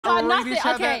nothing. each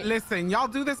other. Okay. Listen, y'all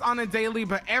do this on a daily,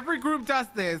 but every group does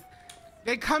this.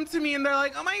 They come to me and they're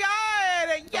like, "Oh my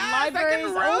god, yes, I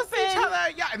can roast each other."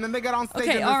 Yeah, and then they get on stage.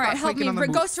 Okay, and all right, help me.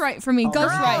 Ghostwrite for me.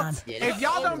 Ghostwrite. If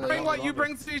y'all don't bring what you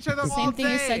bring to each other all Same thing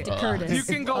you said to Curtis. you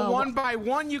can go one by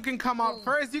one. You can come up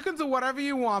first. You can do whatever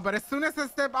you want. But as soon as I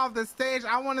step off the stage,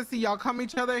 I want to see y'all come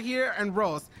each other here and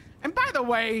roast. And by the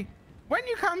way, when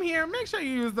you come here, make sure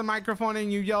you use the microphone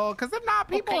and you yell, because if not,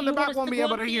 people in the back won't be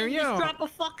able to hear you. Drop a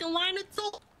fucking line or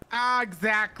two.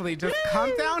 Exactly. Just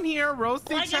come down here, roast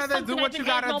each other, do what you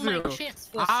gotta do.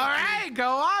 All right, go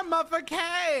on, Mother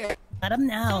K. Let him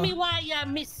know. Tell me why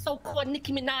Miss so-called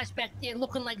Nicki Minaj back there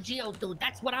looking like Geo dude.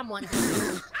 That's what I'm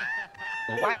wondering.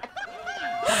 What?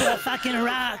 Couple of fucking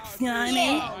rocks, you know what I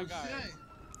mean? Oh my God.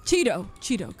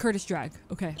 Cheeto, Curtis drag.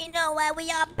 Okay. You know what?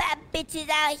 We all bad bitches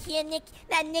out here.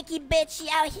 That Nikki bitch, she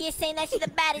out here saying that she's the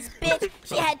baddest bitch.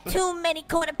 She had too many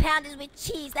quarter pounders with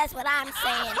cheese. That's what I'm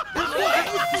saying.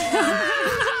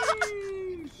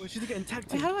 Well, she's getting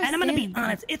tagged. And I'm gonna be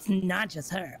honest, it's not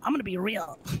just her. I'm gonna be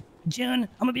real. June, I'm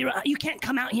gonna be real. You can't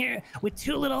come out here with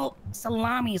two little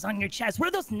salamis on your chest. Where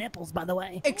are those nipples, by the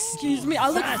way? Excuse me, I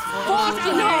look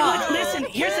fucking Listen,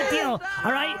 here's the deal,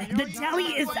 all right? The deli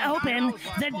is open.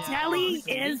 The deli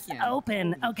is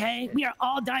open, okay? We are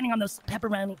all dining on those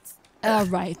pepperonis. All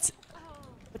right.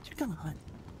 What you got?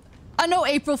 I know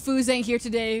April Foos ain't here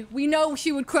today. We know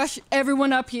she would crush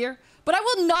everyone up here, but I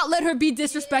will not let her be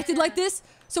disrespected like this.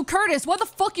 So Curtis, why the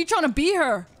fuck you trying to be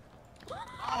her?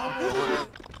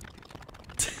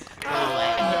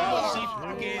 No, she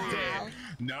fucking did.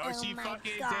 No, she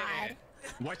fucking did.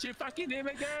 What's your fucking name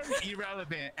again?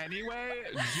 Irrelevant. Anyway,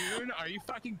 June, are you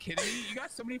fucking kidding me? You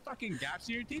got so many fucking gaps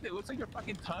in your teeth. It looks like your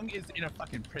fucking tongue is in a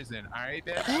fucking prison. All right,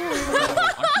 bitch. So,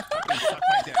 fucking suck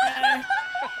my dick.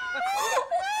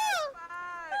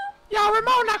 Yo,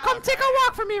 Ramona, come take a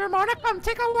walk for me, Ramona. Come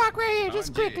take a walk right here,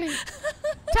 just quickly.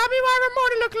 Tell me why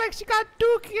Ramona look like she got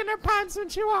dookie in her pants when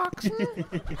she walks.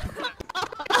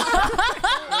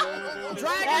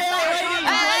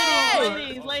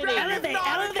 Elevate.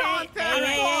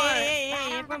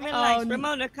 Hey, relax.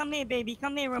 Ramona, come here, baby.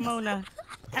 Come here, Ramona.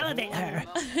 Elevate her.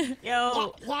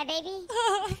 Yo. Yeah, baby?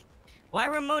 Why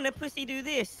Ramona pussy do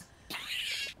this?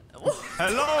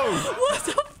 Hello. What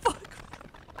the fuck?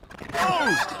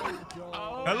 Oh.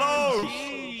 Hello.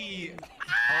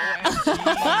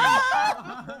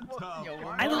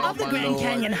 I love the Grand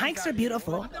Canyon. Hikes are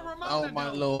beautiful. Oh my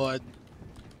lord.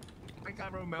 My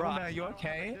God, Ramona, you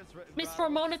okay? Miss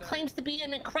Ramona claims to be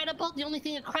an incredible. The only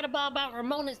thing incredible about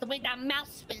Ramona is the way that mouth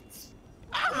spits.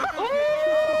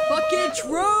 Fucking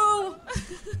true.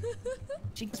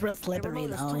 She's real slippery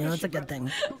though, you know, it's a good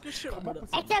thing. It's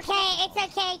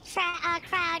okay,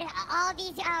 crowd. All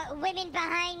these women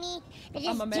behind me, they're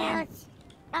just jealous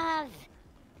of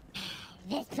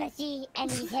this pussy and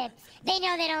these hips. They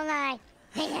know they don't lie.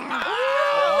 They know.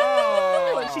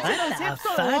 She said those hips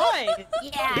don't lie.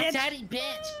 Yeah, daddy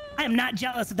bitch. I am not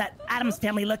jealous of that Addams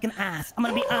Family looking ass. I'm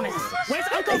gonna be honest. Where's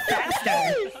Uncle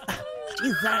Faster?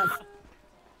 Jesus.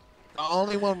 The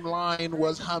only one lying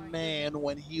was her man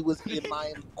when he was in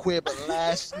my crib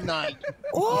last night.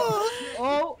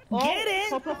 Oh, get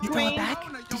it? You throw it back?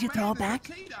 Did you throw it back?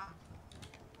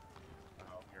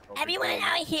 Everyone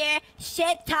out here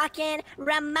shit talking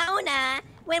Ramona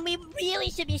when we really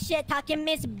should be shit talking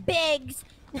Miss Biggs.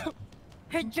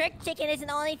 Her jerk chicken isn't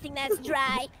the only thing that's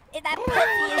dry. That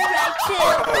pussy is dry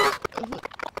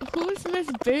too. Who's Miss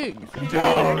Biggs?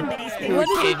 What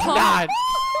is he called?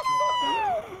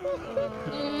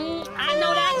 I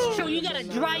know that's true. You got a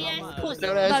dry ass pussy.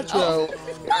 No, that's true.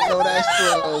 No, that's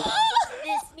true.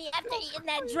 This me after eating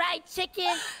that dry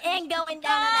chicken and going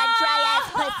down on that dry ass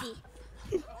pussy.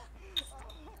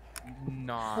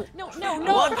 Nah. No.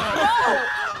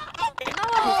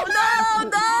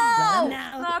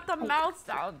 Not the mouth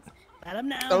sounds. Let him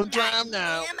know. Don't drown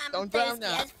now. Don't drown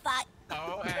now.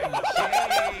 Oh,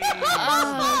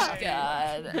 Oh,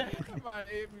 God.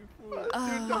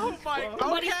 Oh my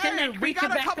God. Okay, we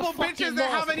got a couple bitches that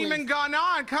haven't even gone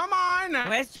on. Come on.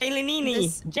 Where's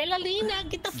Jaylenini? Jaylenina,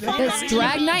 get the fuck This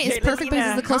drag night is perfect because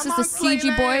it's the closest to CG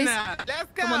boys.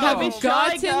 Let's go. Have you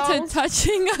gotten to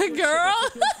touching a girl?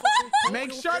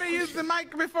 Make sure to use the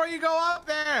mic before you go up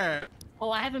there.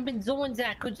 Oh, I haven't been doing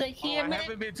that. Could they hear me? I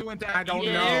haven't been doing that. I don't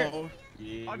know.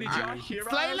 Oh, did y'all hear us?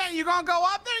 Slayland, you gonna go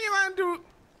up there? You gonna do?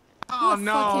 Oh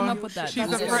no. Came up with that?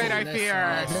 She's afraid, I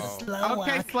fear.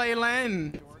 Okay,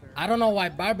 Slayland. I don't know why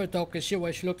Barbara talk shit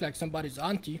where she looked like somebody's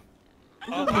auntie.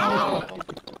 Oh.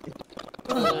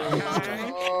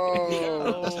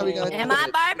 That's how we gotta Am I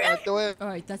Barbara? do it. All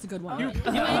right, that's a good one. You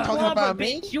talking about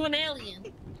me? You an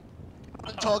alien.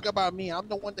 Talk about me. I'm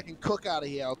the one that can cook out of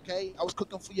here, okay? I was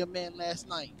cooking for your man last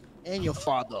night and your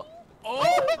father.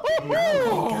 Oh my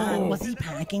God, was he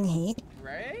packing heat?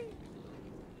 Right?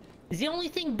 The only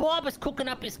thing Bob is cooking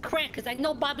up is crack, because I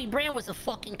know Bobby Brown was a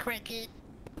fucking crackhead.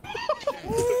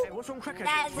 What's wrong, crackhead?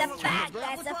 That's a fact.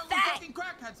 That's a fact.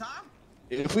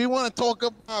 If we want to talk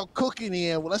about cooking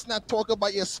here, well, let's not talk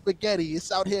about your spaghetti.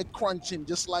 It's out here crunching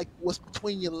just like what's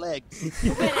between your legs.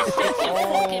 I'm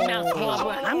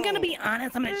gonna be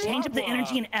honest, I'm gonna change up the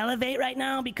energy and elevate right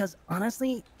now because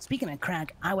honestly, speaking of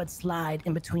crack, I would slide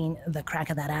in between the crack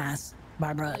of that ass,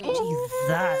 Barbara.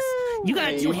 Jesus. You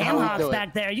got two ham hocks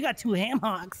back there. You got two ham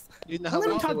hocks. Let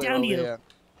me talk down to you.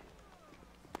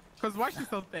 Cause why she's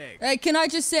so thick? Hey, can I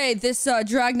just say this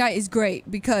drag night is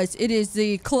great because it is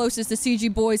the closest the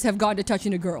CG boys have gone to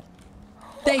touching a girl.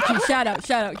 Thank you. Shout out.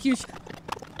 Huge.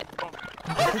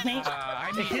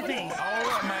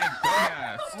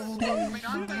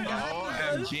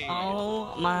 OMG.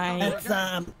 Oh my. That's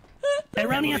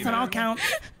erroneous on all counts.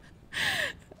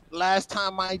 Last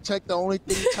time I checked, the only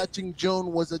thing touching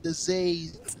June was a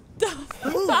disease.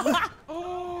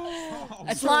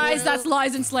 That's lies. That's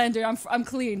lies and slander. I'm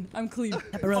clean.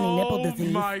 Pepperoni nipple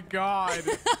disease. Oh my God.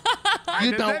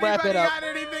 You don't wrap it up. Got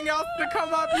anything else to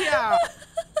come up here?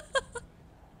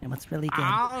 And what's really good?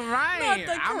 All right. Not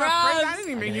the I'm crowds. afraid I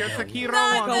didn't even hear Sakiro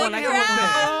Not on the this.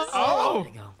 crowds. Oh.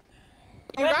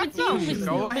 Go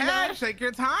ahead. Take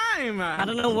your time. I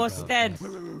don't know what's dead.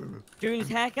 June's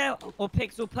haircut or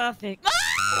Pixel Perfect?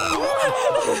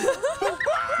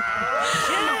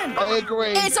 I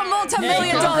agree. It's a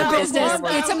multi-million-dollar business.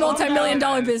 It's a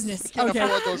multi-million-dollar business. Can't Okay.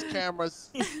 afford those cameras.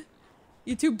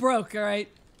 You too broke, all right?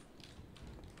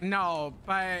 No,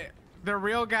 but the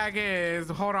real gag is,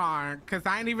 hold on, because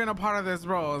I ain't even a part of this,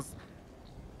 Rose.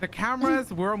 The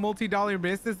cameras, we're a multi-dollar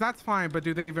business, that's fine, but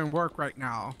do they even work right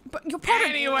now? But you're part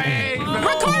anyway,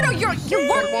 Ricardo, you're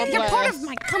part of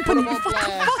my company. You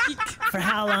fucking For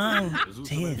how long?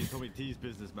 Jeez.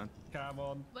 business, man. Come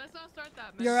on. Let's not start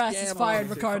that, man. Your ass is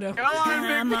fired, Ricardo.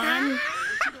 Come on.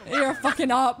 You're fucking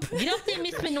up. You don't think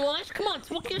Miss Minaj? Come on,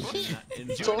 talk your shit.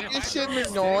 Talk your shit,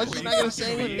 Minaj. You're not gonna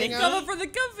say anything Come else? up for the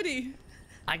company.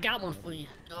 I got one for you.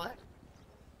 Go ahead.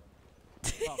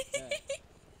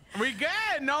 We good,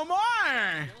 no more.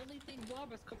 The only thing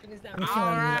Barbara's cooking is that. I'm All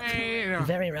feeling right.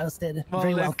 very roasted. Well,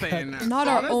 very well listen, cooked. Not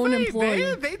our own honestly,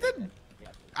 employee. They did.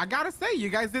 I gotta say, you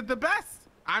guys did the best.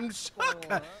 I'm shook.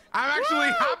 I'm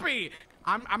actually happy.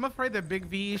 I'm afraid that Big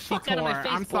V she Fuck out of my tore.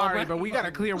 face, I'm sorry, Barbara. but we got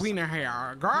a clear wiener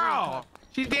here, girl.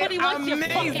 She did Nobody wants your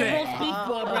fucking roast amazing. beef,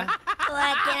 Barbara.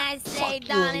 What can I say, Fuck you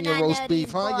darling? and your I roast know beef,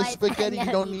 these huh? Your boys. spaghetti, I you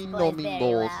know don't these need no boys very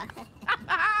meatballs.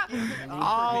 well.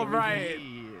 All right.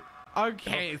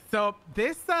 Okay, so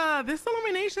this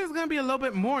elimination is gonna be a little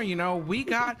bit more. You know, we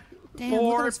got Damn, look at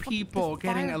 4 this fucking people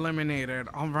getting fire. eliminated.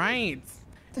 All right.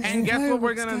 This And guess what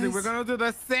we're fireworks, gonna do? guys. We're gonna do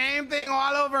the same thing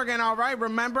all over again. All right.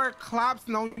 Remember, claps,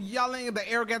 no yelling. The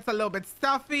air gets a little bit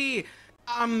stuffy.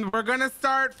 We're gonna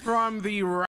start from the